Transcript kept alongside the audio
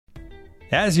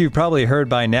As you've probably heard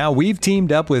by now, we've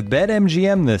teamed up with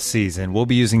BetMGM this season. We'll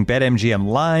be using BetMGM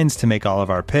lines to make all of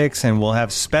our picks, and we'll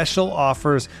have special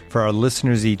offers for our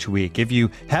listeners each week. If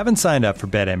you haven't signed up for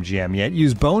BetMGM yet,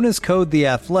 use bonus code The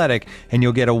Athletic, and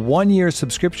you'll get a 1-year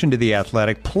subscription to The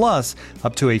Athletic, plus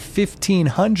up to a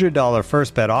 $1,500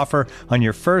 first bet offer on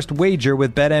your first wager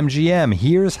with BetMGM.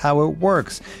 Here's how it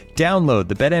works. Download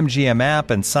the BetMGM app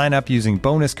and sign up using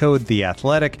bonus code The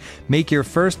Athletic. Make your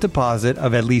first deposit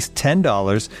of at least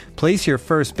 $10. Place your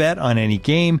first bet on any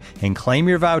game and claim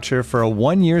your voucher for a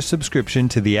 1-year subscription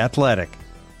to The Athletic.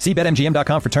 See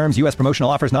BetMGM.com for terms. U.S. promotional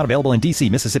offers not available in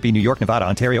D.C., Mississippi, New York, Nevada,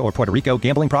 Ontario, or Puerto Rico.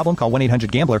 Gambling problem? Call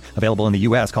 1-800-GAMBLER. Available in the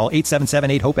U.S. Call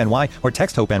 877-8-HOPE-NY or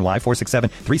text HOPE-NY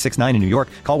 467-369 in New York.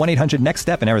 Call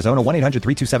 1-800-NEXT-STEP in Arizona.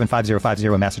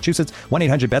 1-800-327-5050 in Massachusetts.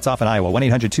 1-800-BETS-OFF in Iowa.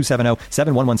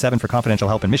 1-800-270-7117 for confidential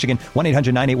help in Michigan.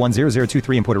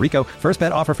 1-800-981-0023 in Puerto Rico. First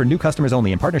bet offer for new customers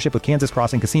only in partnership with Kansas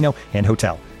Crossing Casino and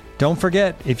Hotel. Don't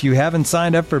forget, if you haven't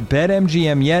signed up for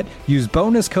BetMGM yet, use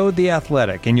bonus code The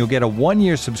Athletic, and you'll get a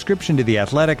 1-year subscription to The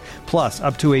Athletic, plus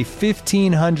up to a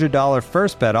 $1,500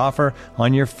 first bet offer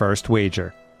on your first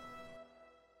wager.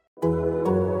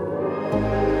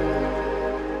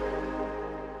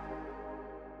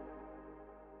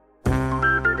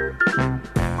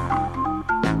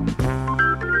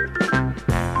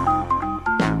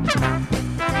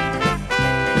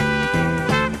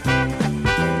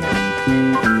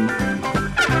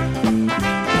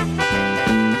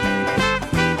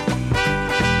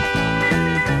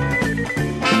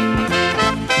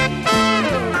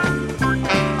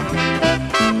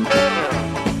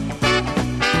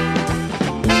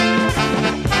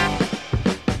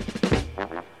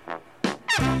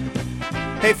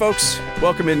 Hey folks,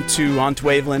 welcome into On to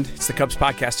Waveland. It's the Cubs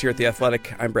podcast here at The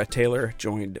Athletic. I'm Brett Taylor,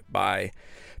 joined by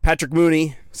Patrick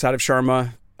Mooney. Saurav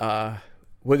Sharma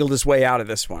wiggled his way out of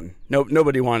this one.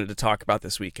 Nobody wanted to talk about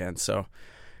this weekend, so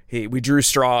we drew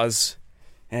straws,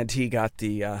 and he got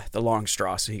the long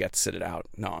straw, so he got to sit it out.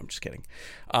 No, I'm just kidding.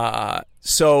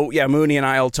 Mooney and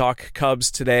I will talk Cubs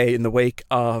today in the wake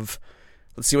of,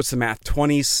 let's see, what's the math,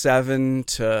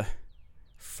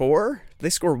 27-4? They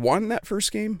score 1 that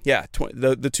first game? Yeah,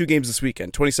 the 2 games this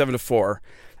weekend, 27-4,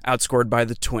 outscored by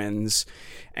the Twins.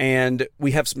 And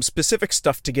we have some specific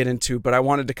stuff to get into, but I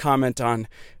wanted to comment on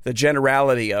the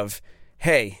generality of,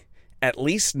 hey, at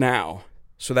least now,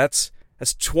 so that's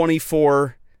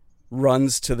 24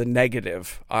 runs to the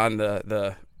negative on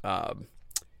the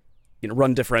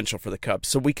run differential for the Cubs.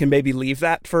 So we can maybe leave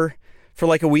that for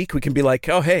like a week. We can be like,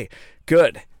 oh, hey,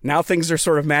 good. Now things are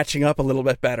sort of matching up a little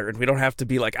bit better, and we don't have to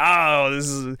be like, oh, this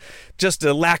is just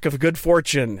a lack of good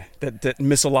fortune that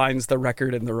misaligns the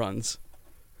record and the runs.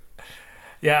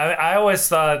 Yeah, I always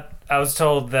thought, I was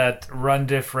told that run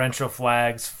differential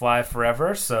flags fly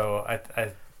forever, so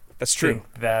I that's true.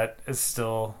 Think that is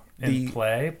still in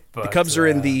play. But the Cubs are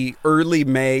in the early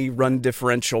May run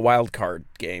differential wild card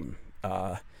game.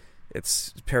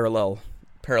 It's parallel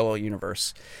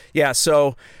universe. Yeah,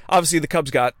 so obviously the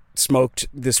Cubs got smoked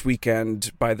this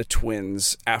weekend by the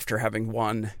Twins after having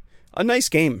won a nice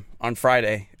game on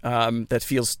Friday that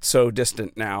feels so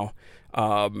distant now.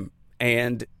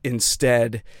 And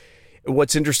instead,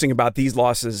 what's interesting about these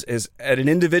losses is at an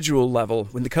individual level,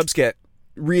 when the Cubs get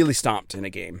really stomped in a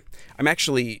game, I'm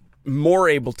actually more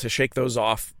able to shake those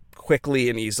off quickly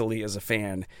and easily as a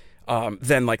fan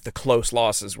than like the close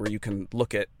losses where you can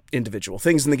look at individual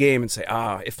things in the game and say,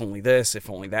 if only this, if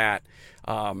only that.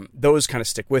 Those kind of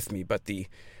stick with me, but the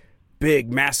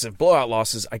big, massive blowout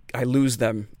losses, I lose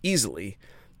them easily.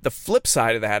 The flip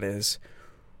side of that is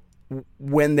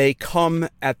when they come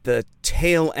at the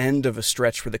tail end of a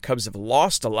stretch where the Cubs have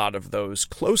lost a lot of those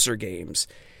closer games,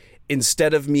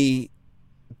 instead of me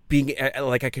being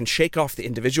like I can shake off the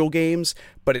individual games,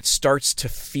 but it starts to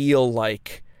feel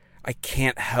like I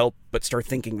can't help but start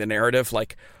thinking the narrative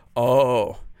like,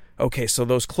 oh, okay, so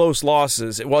those close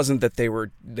losses, it wasn't that they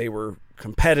were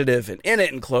competitive and in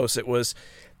it and close. It was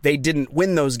they didn't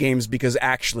win those games because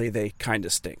actually they kind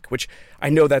of stink, which I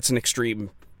know that's an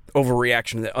extreme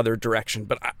overreaction in the other direction,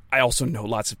 but I also know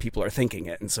lots of people are thinking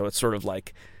it. And so it's sort of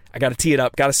like, I got to tee it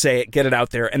up, got to say it, get it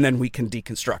out there, and then we can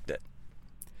deconstruct it.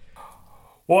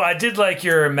 Well, I did like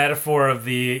your metaphor of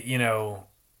the,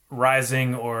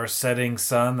 rising or setting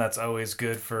sun. That's always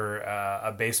good for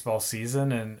a baseball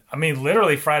season. And I mean,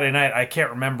 literally Friday night, I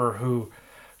can't remember who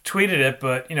tweeted it,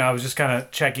 but I was just kind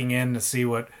of checking in to see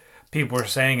what people were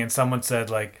saying. And someone said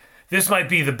like, this might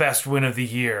be the best win of the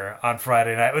year on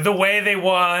Friday night. The way they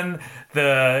won,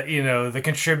 the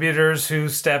contributors who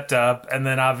stepped up, and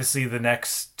then obviously the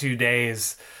next 2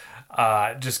 days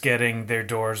just getting their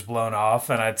doors blown off.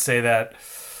 And I'd say that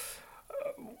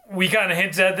we kind of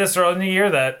hinted at this early in the year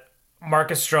that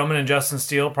Marcus Stroman and Justin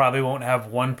Steele probably won't have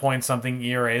 1 point something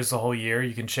ERAs the whole year.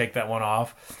 You can shake that one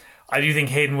off. I do think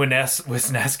Hayden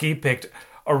Wesneski picked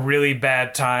a really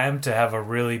bad time to have a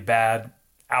really bad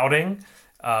outing,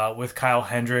 with Kyle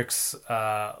Hendricks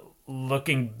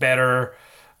looking better,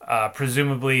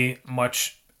 presumably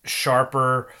much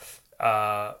sharper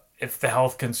if the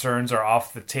health concerns are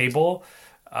off the table.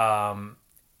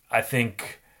 I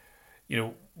think,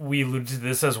 we alluded to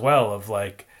this as well of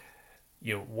like,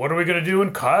 what are we going to do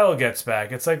when Kyle gets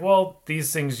back? It's like, well,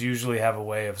 these things usually have a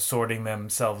way of sorting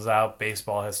themselves out.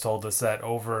 Baseball has told us that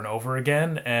over and over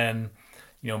again. And,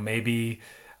 maybe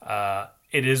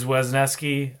it is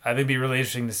Wesneski. I think it'd be really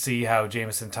interesting to see how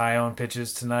Jameson Taillon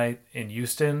pitches tonight in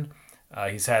Houston.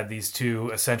 He's had these two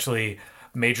essentially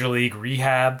major league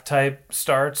rehab type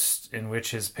starts in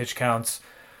which his pitch counts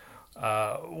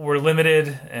were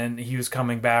limited, and he was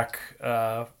coming back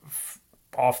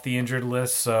off the injured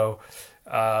list. So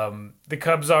the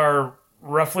Cubs are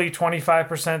roughly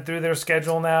 25% through their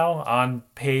schedule now, on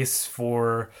pace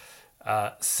for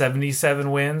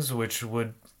 77 wins, which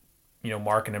would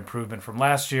mark an improvement from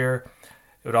last year.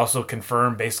 It would also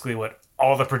confirm basically what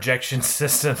all the projection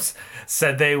systems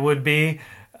said they would be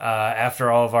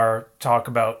after all of our talk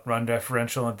about run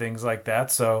differential and things like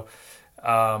that. So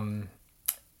and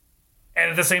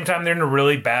at the same time, they're in a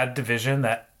really bad division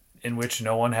in which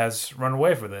no one has run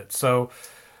away with it. So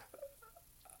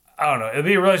I don't know. It'll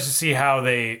be really interesting to see how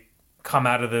they come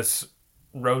out of this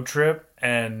road trip.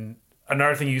 And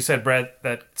another thing you said, Brett,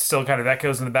 that still kind of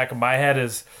echoes in the back of my head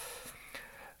is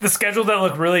the schedule that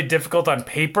looked really difficult on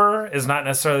paper is not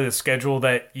necessarily the schedule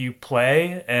that you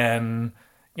play. And,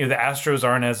 the Astros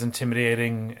aren't as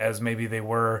intimidating as maybe they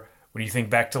were when you think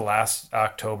back to last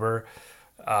October.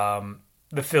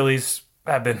 The Phillies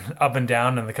have been up and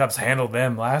down, and the Cubs handled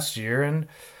them last year. And,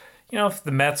 if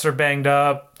the Mets are banged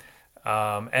up,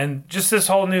 and just this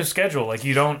whole new schedule, like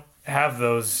you don't have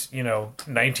those,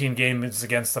 19 games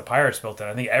against the Pirates built in.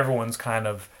 I think everyone's kind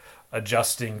of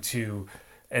adjusting to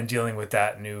and dealing with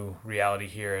that new reality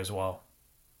here as well.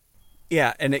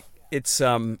 Yeah, and it's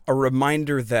a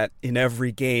reminder that in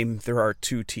every game there are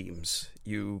two teams.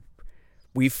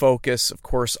 We focus, of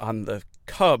course, on the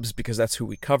Cubs because that's who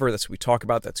we cover, that's who we talk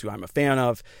about, that's who I'm a fan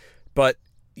of. But,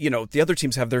 the other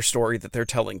teams have their story that they're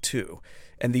telling too.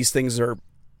 And these things are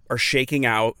shaking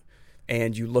out.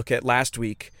 And you look at last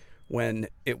week when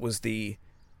it was the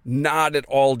not at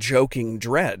all joking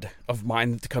dread of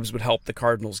mine that the Cubs would help the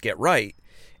Cardinals get right.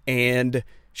 And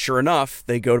sure enough,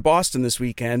 they go to Boston this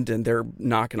weekend and they're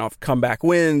knocking off comeback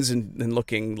wins and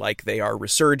looking like they are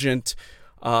resurgent.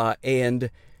 And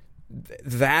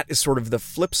that is sort of the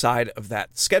flip side of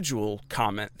that schedule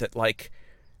comment that, like,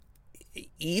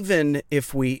 even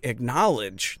if we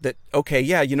acknowledge that, okay,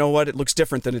 yeah, you know what, it looks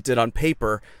different than it did on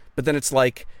paper, but then it's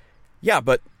like, yeah,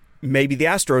 but maybe the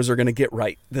Astros are going to get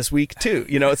right this week too.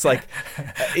 It's like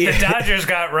the Dodgers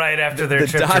got right after their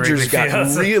trip. The Dodgers to Wrigley got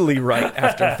Field. really right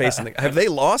after facing the. Have they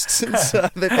lost since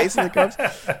they facing the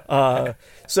Cubs?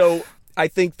 So I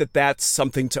think that that's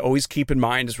something to always keep in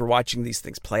mind as we're watching these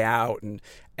things play out.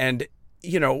 And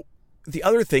the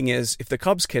other thing is, if the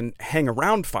Cubs can hang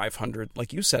around 500,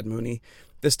 like you said, Mooney,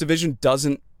 this division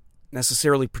doesn't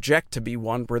necessarily project to be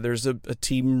one where there's a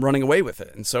team running away with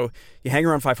it. And so you hang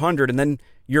around 500 and then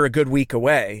you're a good week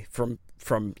away from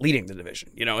leading the division,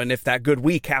 and if that good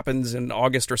week happens in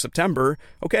August or September,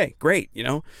 okay, great,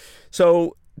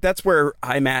 So that's where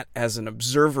I'm at as an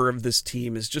observer of this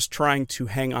team, is just trying to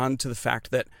hang on to the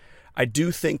fact that I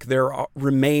do think there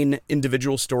remain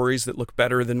individual stories that look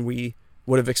better than we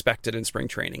would have expected in spring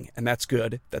training. And that's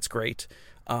good. That's great.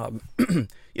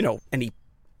 Any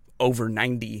over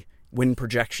 90 win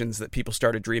projections that people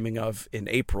started dreaming of in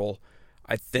April,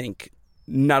 I think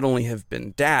not only have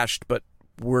been dashed, but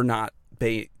were not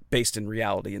based in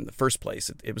reality in the first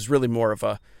place. It was really more of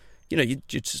a, you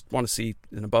just want to see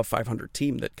an above 500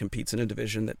 team that competes in a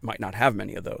division that might not have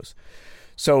many of those.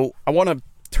 So I want to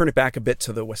turn it back a bit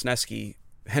to the Wesneski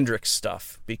Hendricks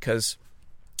stuff, because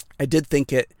I did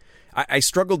think I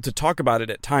struggled to talk about it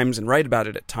at times and write about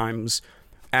it at times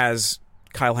as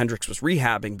Kyle Hendricks was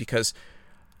rehabbing, because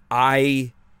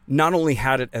I not only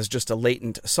had it as just a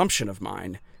latent assumption of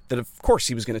mine that of course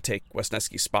he was going to take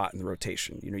Wesneski's spot in the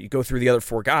rotation. You go through the other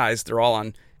four guys, they're all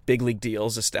on big league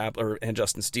deals, and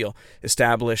Justin Steele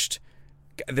established.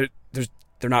 They're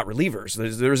not relievers.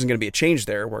 There isn't going to be a change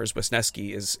there, whereas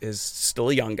Wesneski is still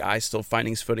a young guy, still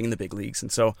finding his footing in the big leagues.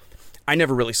 And so I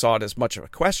never really saw it as much of a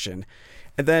question.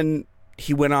 And then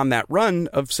he went on that run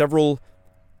of several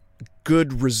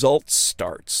good results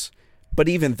starts, But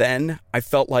even then, I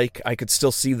felt like I could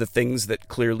still see the things that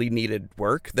clearly needed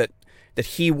work, that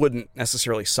he wouldn't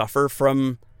necessarily suffer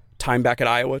from time back at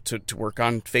Iowa to work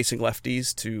on facing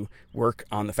lefties, to work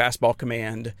on the fastball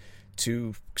command,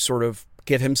 to sort of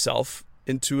get himself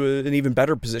into an even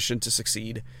better position to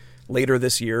succeed later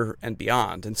this year and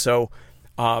beyond. And so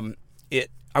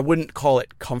I wouldn't call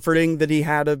it comforting that he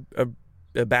had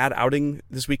a bad outing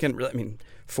this weekend. Really, I mean,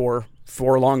 four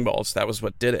long balls, that was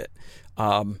what did it.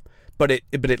 But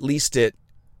at least it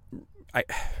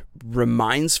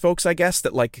reminds folks, I guess,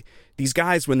 that like these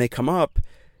guys, when they come up,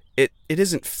 it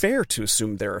isn't fair to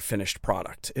assume they're a finished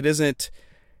product. It isn't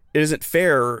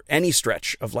fair any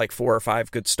stretch of like 4 or 5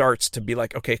 good starts to be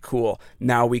like, okay, cool,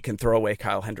 now we can throw away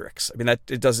Kyle Hendricks. I mean, that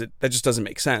just doesn't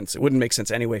make sense. It wouldn't make sense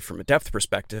anyway from a depth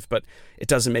perspective, but it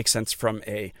doesn't make sense from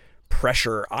a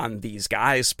pressure on these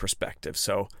guys perspective.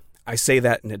 So I say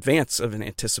that in advance of an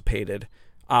anticipated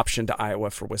option to Iowa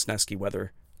for Wisniewski,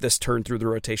 whether this turn through the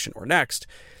rotation or next.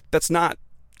 It's not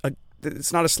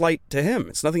a slight to him.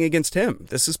 It's nothing against him.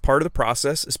 This is part of the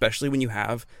process, especially when you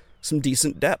have some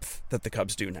decent depth that the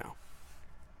Cubs do now.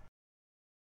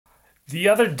 The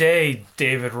other day,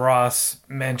 David Ross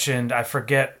mentioned, I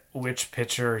forget which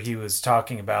pitcher he was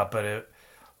talking about, but it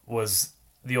was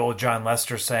the old John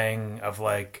Lester saying of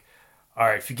like, all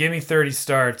right, if you give me 30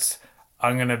 starts,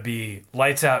 I'm going to be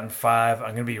lights out in 5.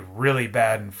 I'm going to be really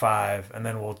bad in 5. And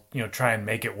then we'll, try and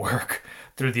make it work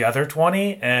through the other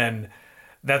 20. And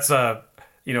that's a,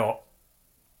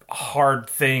 hard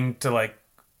thing to like,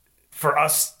 for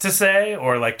us to say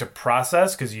or like to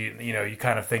process. Cause you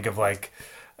kind of think of like,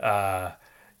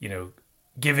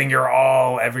 giving your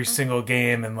all every single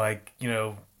game and like,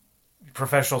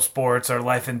 professional sports are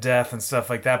life and death and stuff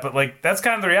like that. But like, that's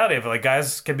kind of the reality of it. Like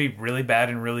guys can be really bad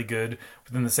and really good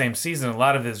within the same season. A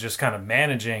lot of it is just kind of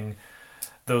managing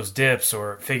those dips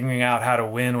or figuring out how to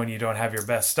win when you don't have your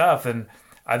best stuff. And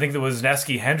I think that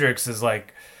Wisniewski Hendricks is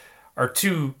like, are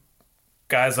two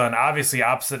guys on obviously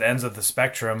opposite ends of the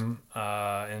spectrum.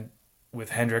 And with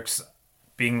Hendricks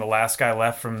being the last guy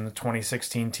left from the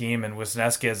 2016 team and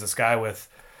Wisniewski as this guy with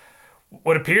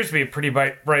what appears to be a pretty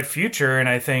bright future. And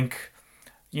I think,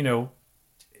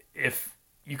 if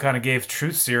you kind of gave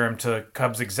truth serum to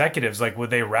Cubs executives, like, would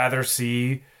they rather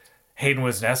see Hayden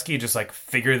Wisniewski just like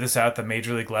figure this out at the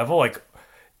major league level? Like,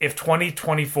 if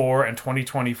 2024 and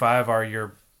 2025 are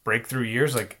your breakthrough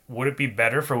years, like, would it be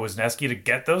better for Wisniewski to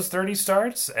get those 30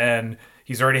 starts? And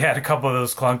he's already had a couple of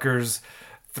those clunkers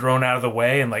thrown out of the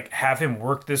way and like have him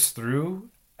work this through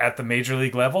at the major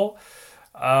league level.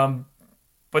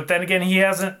 But then again, he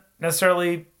hasn't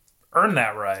necessarily earned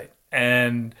that right.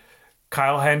 And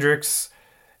Kyle Hendricks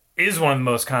is one of the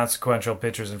most consequential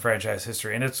pitchers in franchise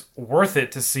history. And it's worth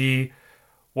it to see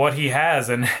what he has.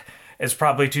 And it's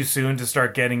probably too soon to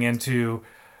start getting into,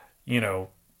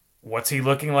 what's he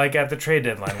looking like at the trade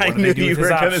deadline? What do they do with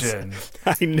his option?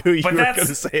 I knew you were going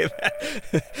to say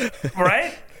that.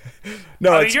 Right?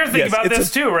 No, I mean, you're thinking about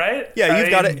this too, right? Yeah, you've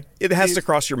got it. It has to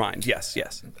cross your mind. Yes.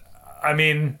 I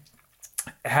mean,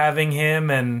 having him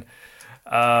and,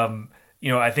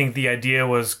 I think the idea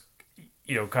was,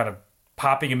 kind of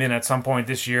popping him in at some point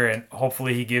this year, and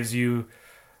hopefully he gives you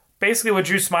basically what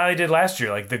Drew Smyly did last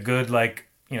year, like the good,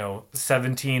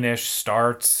 17-ish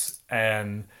starts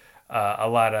and a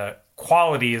lot of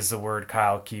quality is the word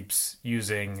Kyle keeps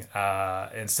using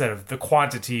instead of the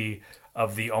quantity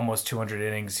of the almost 200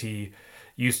 innings he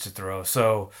used to throw.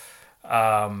 So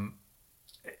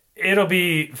it'll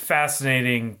be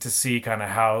fascinating to see kind of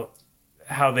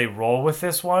how they roll with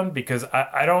this one, because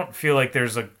I don't feel like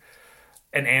there's an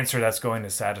answer that's going to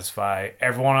satisfy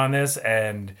everyone on this.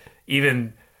 And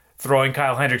even throwing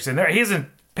Kyle Hendricks in there, he hasn't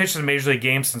pitched in a major league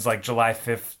game since like July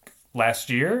 5th last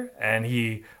year, and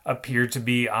he appeared to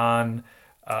be on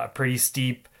a pretty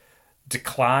steep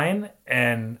decline.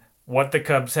 And what the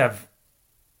Cubs have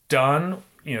done,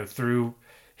 through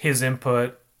his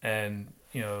input and,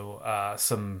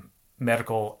 some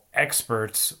medical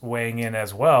experts weighing in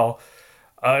as well,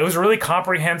 it was a really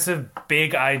comprehensive,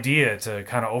 big idea to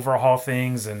kind of overhaul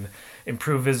things and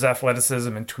improve his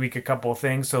athleticism and tweak a couple of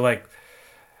things. So, like,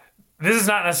 this is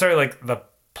not necessarily like the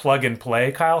plug and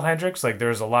play Kyle Hendricks. Like,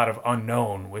 there's a lot of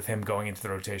unknown with him going into the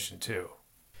rotation too.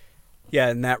 Yeah,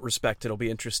 in that respect, it'll be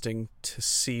interesting to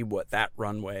see what that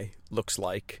runway looks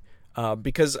like.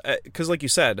 Because like you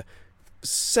said,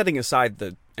 setting aside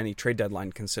any trade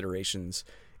deadline considerations,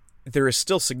 there is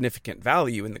still significant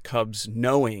value in the Cubs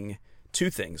knowing two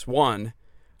things. One,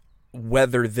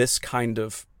 whether this kind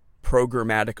of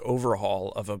programmatic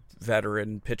overhaul of a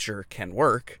veteran pitcher can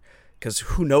work, because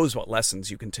who knows what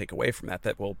lessons you can take away from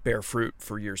that will bear fruit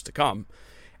for years to come.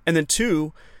 And then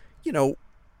two,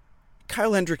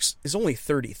 Kyle Hendricks is only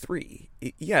 33.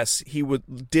 Yes, he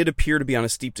did appear to be on a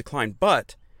steep decline,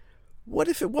 but what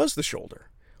if it was the shoulder?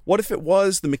 What if it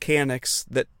was the mechanics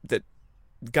that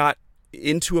got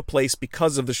into a place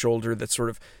because of the shoulder that sort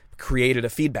of created a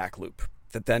feedback loop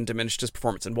that then diminished his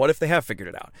performance? And what if they have figured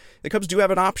it out? The Cubs do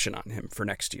have an option on him for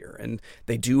next year, and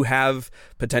they do have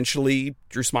potentially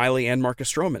Drew Smyly and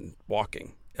Marcus Stroman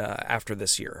walking after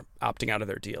this year, opting out of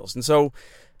their deals. And so,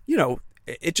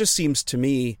 it just seems to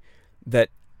me that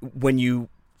when you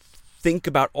think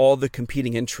about all the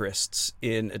competing interests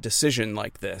in a decision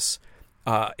like this,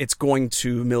 it's going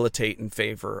to militate in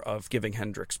favor of giving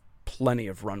Hendricks plenty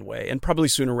of runway, and probably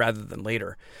sooner rather than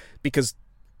later, because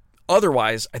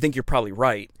otherwise, I think you're probably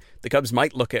right. The Cubs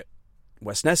might look at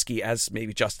Wesneski as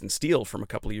maybe Justin Steele from a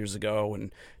couple of years ago,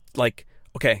 and like,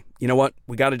 okay, you know what?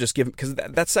 We got to just give him, because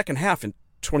that second half in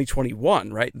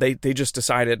 2021, right? They just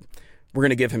decided we're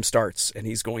going to give him starts, and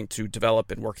he's going to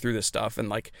develop and work through this stuff. And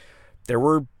like, there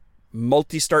were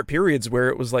multi-start periods where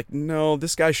it was like, no,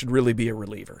 this guy should really be a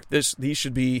reliever. He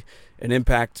should be an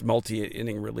impact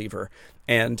multi-inning reliever.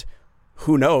 And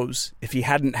who knows if he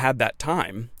hadn't had that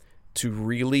time to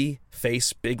really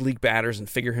face big league batters and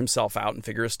figure himself out and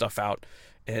figure his stuff out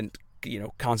and,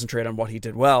 concentrate on what he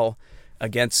did well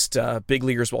against big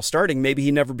leaguers while starting, maybe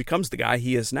he never becomes the guy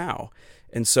he is now.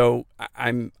 And so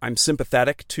I'm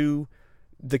sympathetic to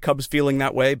the Cubs feeling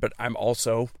that way, but I'm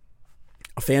also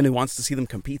a fan who wants to see them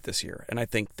compete this year. And I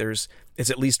think it's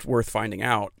at least worth finding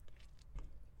out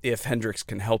if Hendricks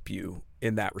can help you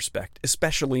in that respect,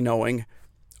 especially knowing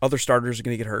other starters are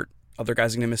going to get hurt. Other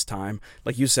guys are going to miss time.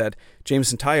 Like you said,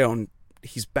 Jameson Taillon,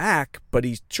 he's back, but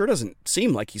he sure doesn't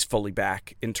seem like he's fully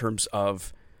back in terms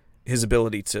of his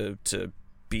ability to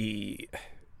be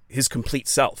his complete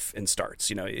self in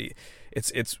starts.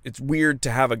 It's weird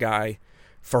to have a guy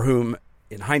for whom,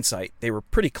 in hindsight, they were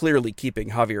pretty clearly keeping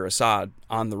Javier Assad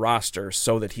on the roster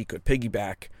so that he could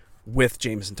piggyback with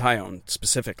Jameson Taillon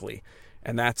specifically.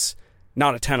 And that's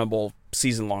not a tenable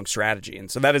season-long strategy. And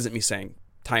so that isn't me saying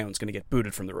Taillon's going to get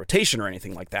booted from the rotation or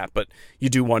anything like that, but you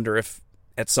do wonder if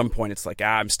at some point it's like,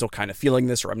 I'm still kind of feeling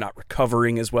this, or I'm not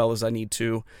recovering as well as I need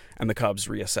to, and the Cubs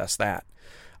reassess that.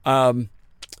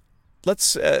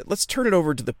 Let's turn it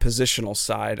over to the positional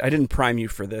side. I didn't prime you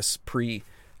for this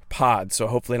pre-pod, so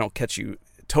hopefully I don't catch you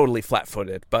totally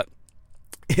flat-footed, but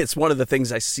it's one of the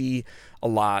things I see a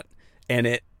lot,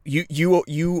 and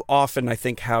you often, I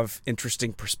think, have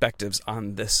interesting perspectives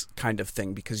on this kind of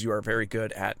thing because you are very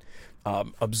good at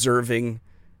observing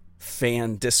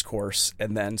fan discourse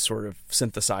and then sort of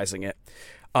synthesizing it.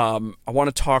 I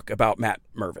want to talk about Matt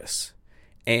Mervis,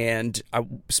 and I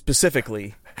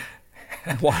specifically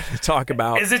want to talk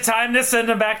about... Is it time to send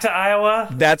him back to Iowa?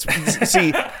 That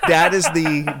is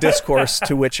the discourse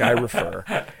to which I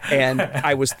refer. And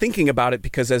I was thinking about it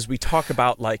because as we talk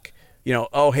about, like,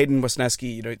 Hayden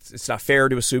Wesneski, it's not fair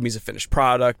to assume he's a finished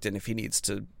product, and if he needs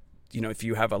to, if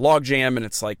you have a log jam and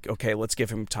it's like, okay, let's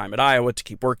give him time at Iowa to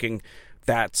keep working,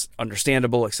 that's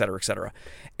understandable, et cetera, et cetera.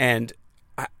 And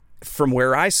from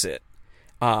where I sit,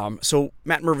 so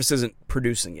Matt Mervis isn't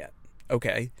producing yet,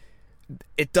 okay?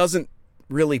 It doesn't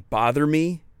really bother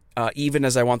me, even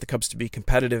as I want the Cubs to be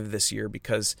competitive this year,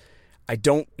 because I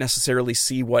don't necessarily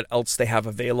see what else they have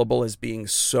available as being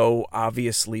so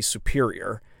obviously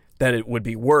superior that it would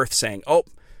be worth saying,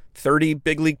 30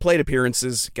 big league plate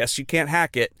appearances, guess you can't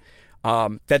hack it.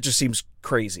 That just seems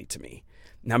crazy to me.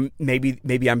 Now, maybe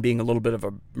I'm being a little bit of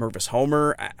a Mervis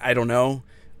homer. I don't know.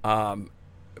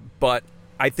 But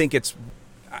I think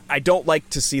I don't like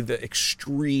to see the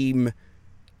extreme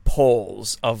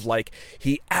polls of like,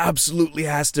 he absolutely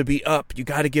has to be up. You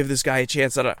got to give this guy a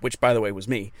chance, which by the way was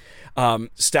me,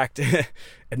 stacked,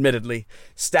 admittedly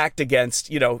stacked against,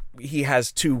 he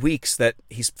has 2 weeks that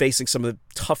he's facing some of the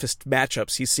toughest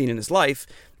matchups he's seen in his life.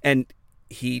 And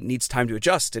he needs time to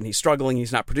adjust, and he's struggling.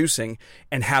 He's not producing,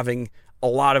 and having a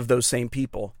lot of those same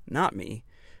people, not me,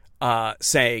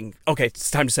 saying, okay,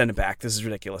 it's time to send him back. This is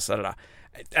ridiculous. I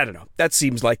don't know. That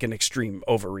seems like an extreme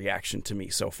overreaction to me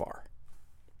so far.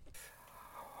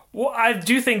 Well, I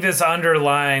do think this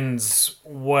underlines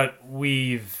what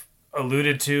we've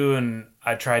alluded to, and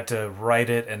I tried to write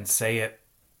it and say it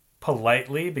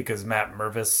politely because Matt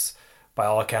Mervis, by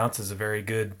all accounts, is a very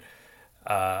good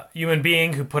human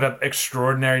being who put up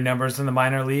extraordinary numbers in the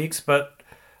minor leagues, but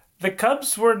the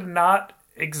Cubs were not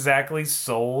exactly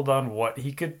sold on what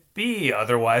he could be.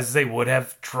 Otherwise, they would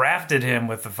have drafted him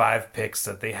with the 5 picks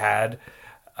that they had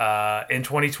in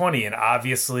 2020. And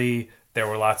obviously, there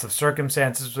were lots of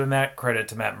circumstances in that. Credit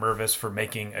to Matt Mervis for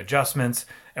making adjustments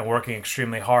and working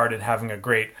extremely hard and having a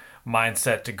great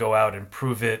mindset to go out and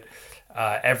prove it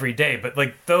every day. But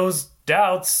like, those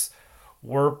doubts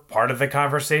were part of the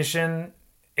conversation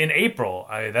in April.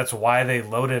 That's why they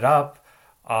loaded up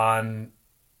on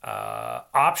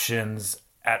options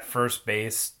at first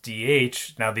base,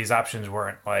 DH. Now, these options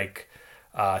weren't like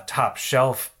top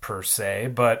shelf per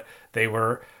se, but they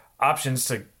were options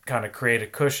to kind of create a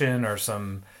cushion or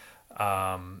some,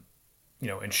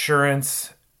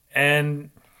 insurance. And,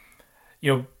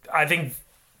 I think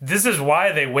this is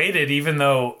why they waited, even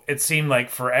though it seemed like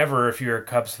forever if you're a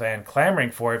Cubs fan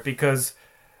clamoring for it, because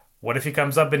what if he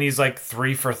comes up and he's like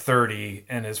 3 for 30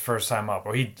 in his first time up,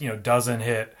 or he, doesn't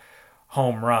hit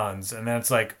home runs, and then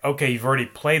it's like, okay, you've already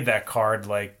played that card,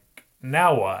 like,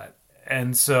 now what?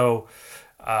 And so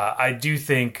I do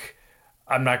think,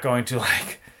 I'm not going to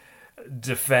like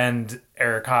defend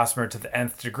Eric Hosmer to the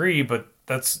nth degree, but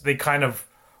they kind of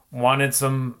wanted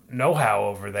some know-how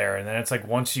over there, and then it's like,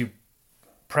 once you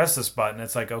press this button,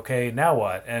 it's like, okay, now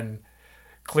what? And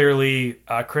clearly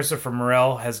Christopher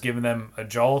Morel has given them a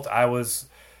jolt. I was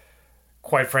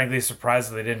quite frankly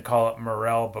surprised that they didn't call it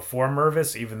Morel before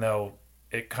Mervis, even though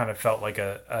it kind of felt like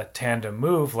a tandem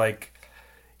move. Like,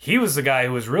 he was the guy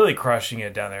who was really crushing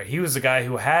it down there. He was the guy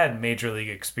who had major league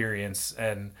experience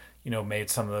and, made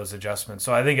some of those adjustments.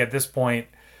 So I think at this point,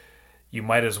 you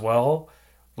might as well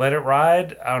let it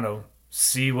ride. I don't know,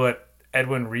 see what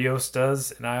Edwin Rios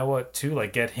does in Iowa too,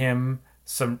 like get him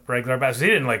some regular bats. He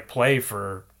didn't like play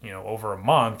for, over a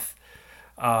month.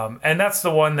 And that's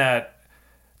the one that,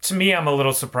 to me, I'm a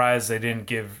little surprised they didn't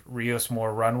give Rios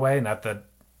more runway. Not that,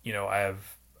 I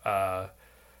have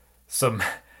some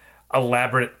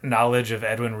elaborate knowledge of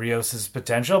Edwin Rios'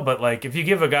 potential, but like if you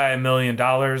give a guy $1 million,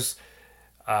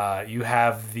 you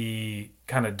have the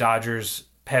kind of Dodgers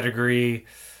pedigree,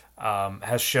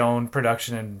 has shown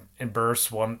production in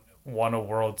bursts, won a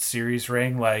World Series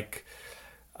ring. Like,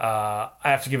 I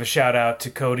have to give a shout out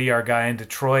to Cody, our guy in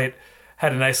Detroit.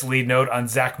 Had a nice lead note on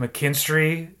Zach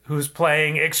McKinstry, who's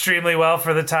playing extremely well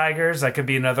for the Tigers. That could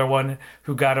be another one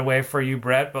who got away for you,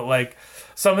 Brett. But like,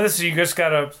 some of this, you just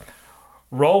gotta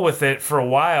roll with it for a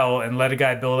while and let a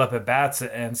guy build up at bats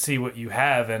and see what you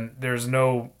have. And there's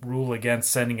no rule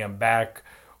against sending him back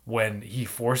when he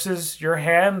forces your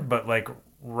hand, but like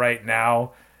right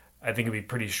now, I think it'd be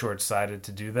pretty short-sighted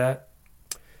to do that.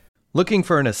 Looking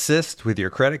for an assist with your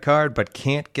credit card but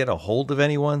can't get a hold of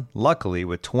anyone? Luckily,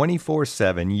 with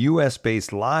 24/7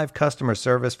 US-based live customer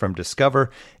service from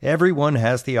Discover, everyone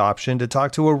has the option to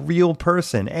talk to a real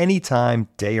person anytime,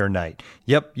 day or night.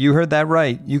 Yep, you heard that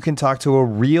right. You can talk to a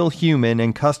real human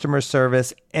in customer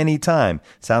service anytime.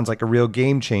 Sounds like a real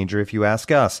game changer if you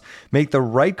ask us. Make the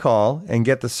right call and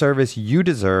get the service you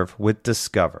deserve with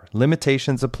Discover.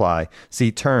 Limitations apply.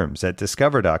 See terms at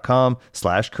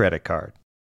discover.com/creditcard.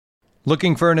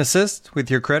 Looking for an assist with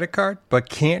your credit card but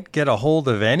can't get a hold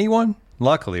of anyone?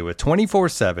 Luckily, with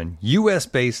 24/7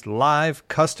 US-based live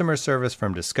customer service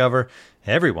from Discover,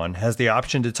 everyone has the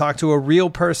option to talk to a real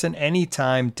person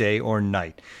anytime, day or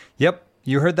night. Yep,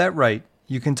 you heard that right.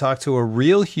 You can talk to a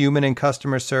real human in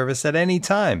customer service at any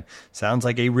time. Sounds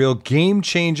like a real game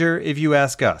changer if you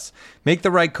ask us. Make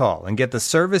the right call and get the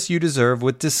service you deserve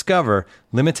with Discover.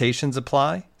 Limitations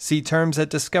apply. See terms at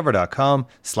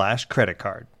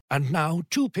discover.com/creditcard. And now,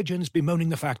 two pigeons bemoaning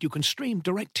the fact you can stream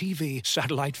DirecTV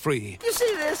satellite-free. You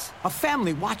see this? A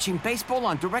family watching baseball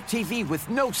on DirecTV with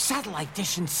no satellite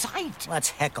dish in sight. Let's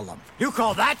heckle them. You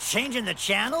call that changing the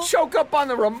channel? Choke up on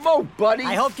the remote, buddy.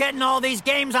 I hope getting all these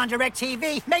games on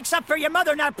DirecTV makes up for your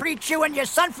mother not pre-chewing your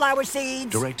sunflower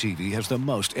seeds. DirecTV has the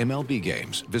most MLB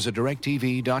games. Visit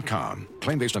DirecTV.com.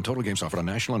 Claim based on total games offered on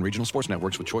national and regional sports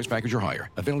networks with choice package or higher.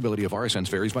 Availability of RSNs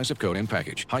varies by zip code and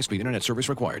package. High-speed internet service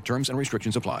required. Terms and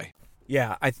restrictions apply.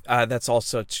 Yeah, that's all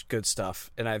such good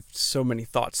stuff, and I have so many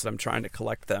thoughts that I'm trying to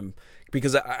collect them,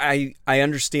 because I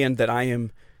understand that I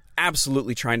am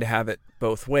absolutely trying to have it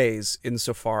both ways,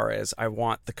 insofar as I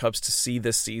want the Cubs to see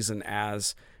this season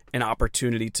as an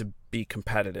opportunity to be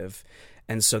competitive,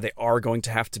 and so they are going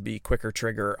to have to be quicker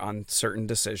trigger on certain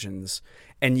decisions,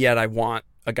 and yet I want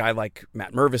a guy like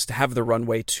Matt Mervis to have the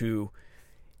runway to,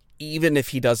 even if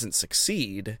he doesn't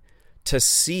succeed, to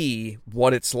see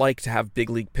what it's like to have big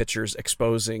league pitchers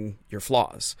exposing your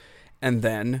flaws. And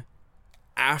then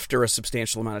after a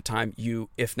substantial amount of time,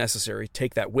 you, if necessary,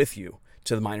 take that with you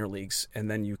to the minor leagues, and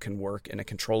then you can work in a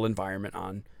controlled environment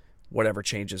on whatever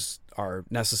changes are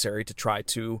necessary to try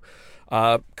to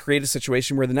create a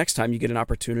situation where the next time you get an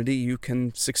opportunity, you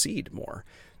can succeed more.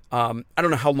 I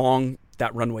don't know how long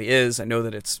that runway is. I know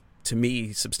that it's, to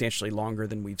me, substantially longer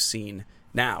than we've seen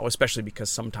now, especially because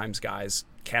sometimes guys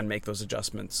can make those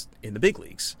adjustments in the big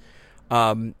leagues.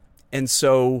 And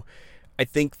so I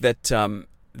think that the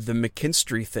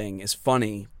McKinstry thing is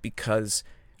funny, because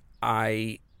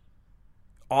I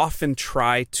often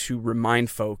try to remind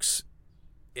folks,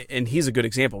 and he's a good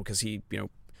example because he,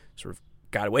 sort of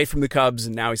got away from the Cubs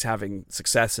and now he's having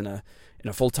success in a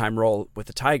full-time role with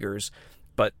the Tigers.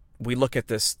 But we look at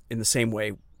this in the same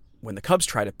way when the Cubs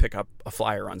try to pick up a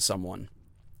flyer on someone.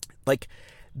 Like,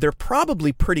 they're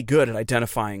probably pretty good at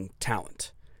identifying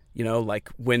talent. Like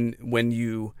when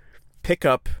you pick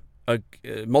up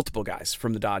multiple guys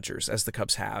from the Dodgers, as the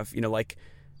Cubs have, like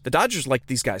the Dodgers like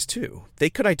these guys too. They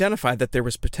could identify that there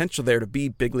was potential there to be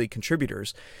big league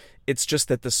contributors. It's just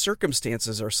that the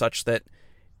circumstances are such that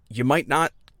you might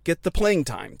not get the playing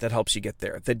time that helps you get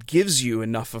there, that gives you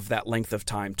enough of that length of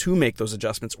time to make those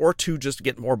adjustments or to just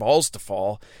get more balls to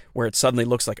fall where it suddenly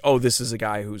looks like, oh, this is a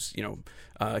guy who's,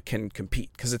 can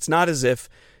compete. Because it's not as if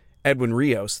Edwin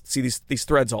Rios, see these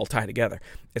threads all tie together.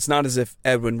 It's not as if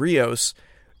Edwin Rios,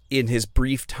 in his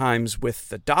brief times with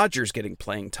the Dodgers getting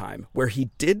playing time, where he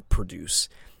did produce,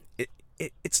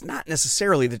 it's not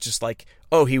necessarily that just like,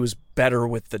 oh, he was better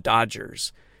with the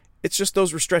Dodgers. It's just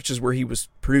those were stretches where he was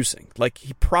producing. Like,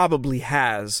 he probably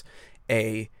has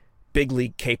a big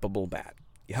league capable bat.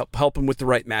 You help him with the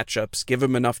right matchups, give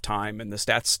him enough time, and the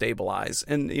stats stabilize,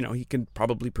 and he can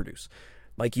probably produce.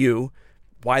 Like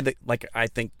why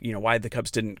the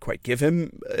Cubs didn't quite give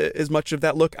him as much of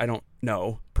that look, I don't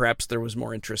know. Perhaps there was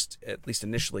more interest, at least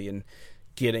initially, in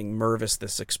getting Mervis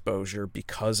this exposure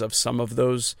because of some of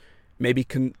those maybe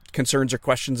concerns or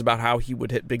questions about how he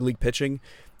would hit big league pitching.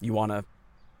 You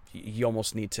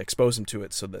almost need to expose him to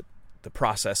it so that the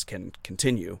process can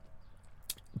continue.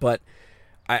 But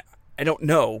I don't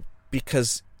know,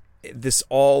 because this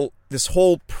whole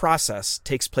process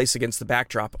takes place against the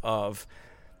backdrop of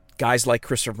guys like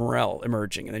Christopher Morel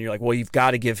emerging, and then you're like, well, you've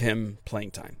got to give him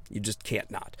playing time. You just can't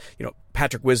not.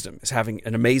 Patrick Wisdom is having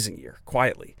an amazing year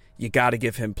quietly. You got to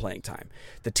give him playing time.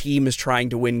 The team is trying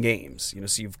to win games,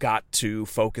 so you've got to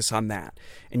focus on that.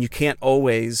 And you can't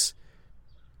always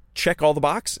check all the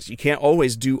boxes. You can't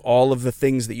always do all of the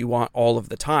things that you want all of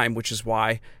the time, which is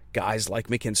why guys like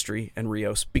McKinstry and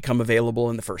Rios become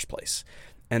available in the first place.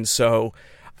 And so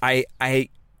I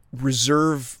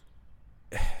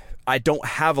don't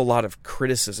have a lot of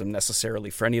criticism necessarily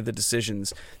for any of the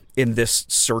decisions in this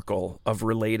circle of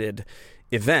related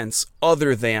events,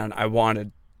 other than I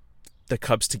wanted the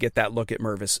Cubs to get that look at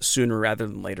Mervis sooner rather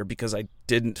than later, because I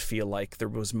didn't feel like there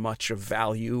was much of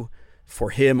value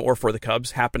for him or for the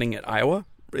Cubs happening at Iowa.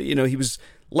 He was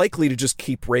likely to just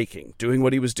keep raking, doing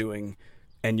what he was doing,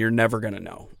 and you're never going to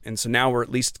know. And so now we're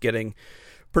at least getting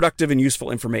productive and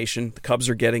useful information. The Cubs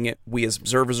are getting it. We as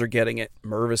observers are getting it.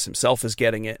 Mervis himself is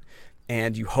getting it.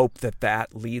 And you hope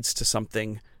that leads to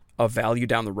something of value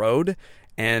down the road,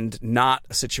 and not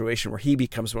a situation where he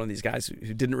becomes one of these guys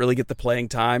who didn't really get the playing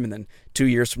time, and then 2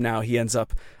 years from now he ends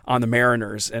up on the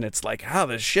Mariners, and it's like, how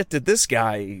the shit did this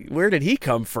guy, where did he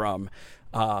come from?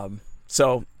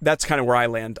 So that's kind of where I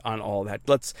land on all that.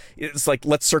 Let's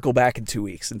circle back in 2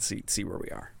 weeks and see where we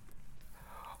are.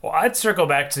 Well, I'd circle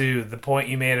back to the point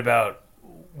you made about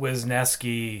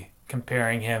Wisniewski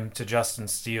comparing him to Justin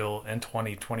Steele in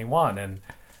 2021, and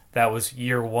that was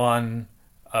year one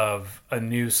of a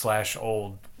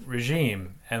new/old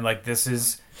regime, and this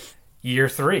is year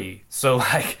three. So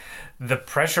the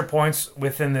pressure points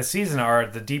within the season are,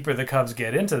 the deeper the Cubs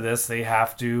get into this, they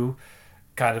have to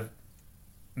kind of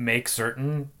make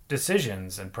certain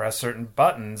decisions and press certain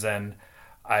buttons. And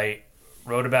I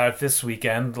wrote about it this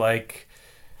weekend. Ben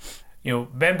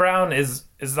Brown is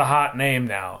the hot name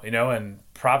now, and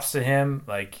props to him.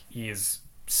 He's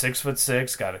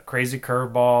 6'6", got a crazy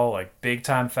curveball, big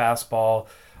time fastball.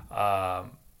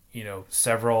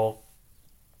 Several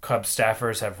Cubs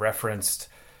staffers have referenced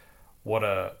what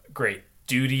a great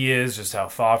dude he is, just how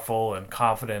thoughtful and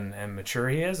confident and mature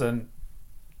he is, and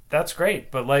that's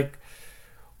great. But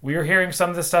we were hearing some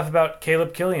of this stuff about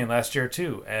Caleb Killian last year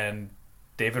too, and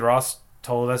David Ross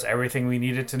told us everything we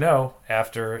needed to know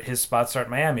after his spot start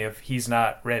in Miami if he's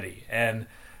not ready. And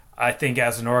I think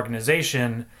as an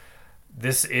organization,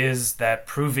 this is that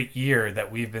prove it year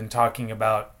that we've been talking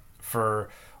about for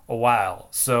a while.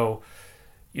 So,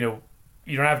 you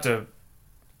don't have to,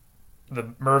 the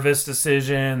Mervis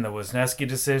decision, the Wisniewski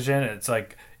decision, it's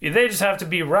they just have to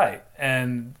be right.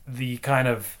 And the kind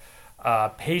of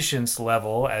patience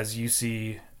level, as you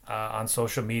see on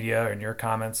social media or in your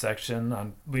comment section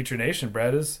on Bleacher Nation,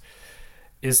 Brett,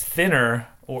 is thinner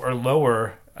or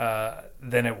lower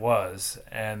than it was.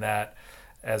 And that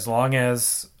as long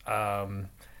as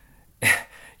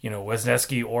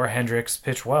Wisniewski or Hendricks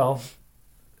pitch well,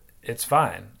 it's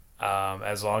fine.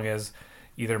 As long as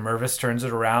either Mervis turns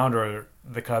it around or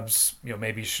the Cubs,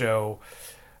 maybe show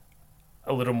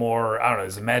a little more, I don't know,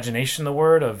 is imagination the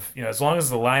word of, as long as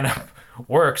the lineup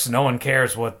works, no one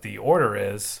cares what the order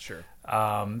is. Sure.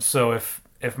 So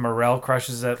if Morel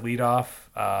crushes at leadoff,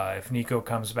 if Nico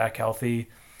comes back healthy,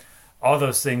 all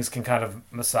those things can kind of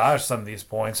massage some of these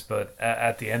points. But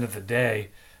at the end of the day,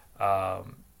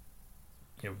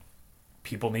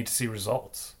 people need to see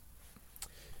results.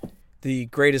 The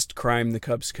greatest crime the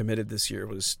Cubs committed this year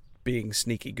was being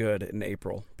sneaky good in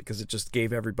April, because it just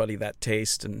gave everybody that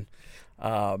taste. And,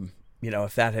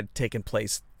 if that had taken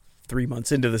place 3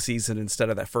 months into the season instead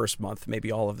of that first month,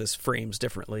 maybe all of this frames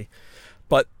differently.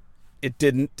 But it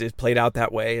didn't. It played out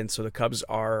that way. And so the Cubs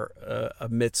are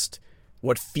amidst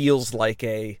what feels like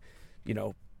a,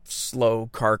 slow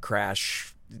car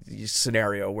crash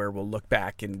scenario where we'll look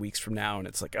back in weeks from now and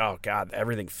it's like, oh God,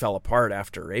 everything fell apart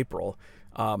after April.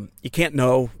 You can't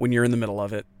know when you're in the middle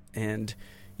of it, and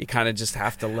you kind of just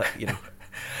have to let.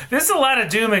 There's a lot of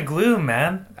doom and gloom,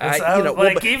 man. I'm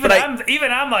like,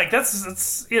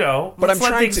 that's But let's I'm let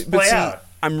trying things to play out.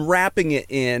 I'm wrapping it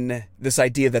in this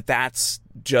idea that that's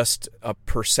just a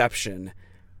perception.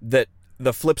 That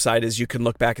the flip side is you can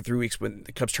look back at 3 weeks when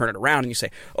the Cubs turn it around and you say,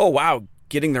 oh wow,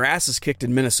 getting their asses kicked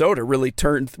in Minnesota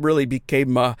really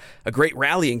became a great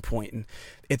rallying point. And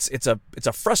it's a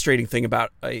frustrating thing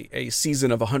about a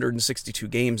season of 162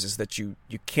 games is that you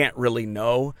can't really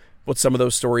know what some of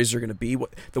those stories are going to be,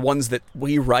 what the ones that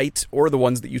we write or the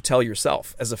ones that you tell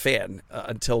yourself as a fan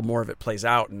until more of it plays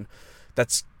out. And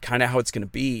that's kind of how it's going to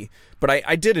be. But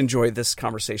I did enjoy this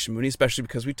conversation, Mooney, especially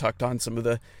because we talked on some of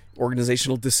the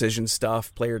organizational decision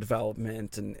stuff, player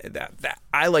development, and that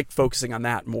I like focusing on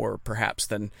that more perhaps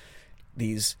than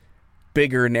these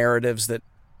bigger narratives that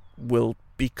will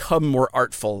become more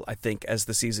artful, I think, as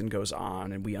the season goes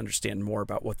on and we understand more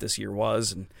about what this year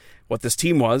was and what this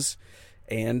team was.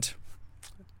 And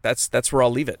that's where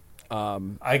I'll leave it.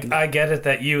 I get it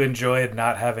that you enjoyed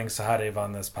not having Sahadev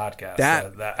on this podcast.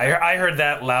 I heard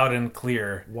that loud and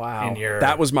clear. Wow, in your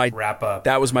that was my wrap up.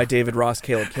 That was my David Ross,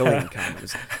 Caleb Killian comment.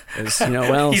 He's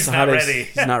Sahadev's not ready.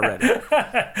 He's not ready.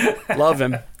 Love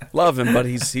him, but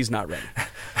he's not ready.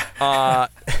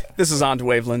 This is On to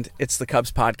Waveland. It's the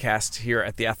Cubs podcast here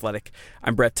at The Athletic.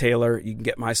 I'm Brett Taylor. You can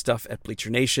get my stuff at Bleacher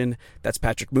Nation. That's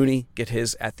Patrick Mooney. Get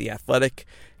his at The Athletic.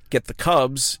 Get the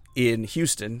Cubs in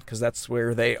Houston, because that's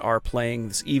where they are playing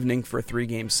this evening for a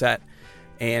 3-game set.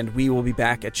 And we will be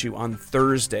back at you on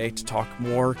Thursday to talk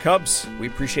more Cubs. We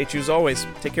appreciate you as always.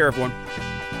 Take care, everyone.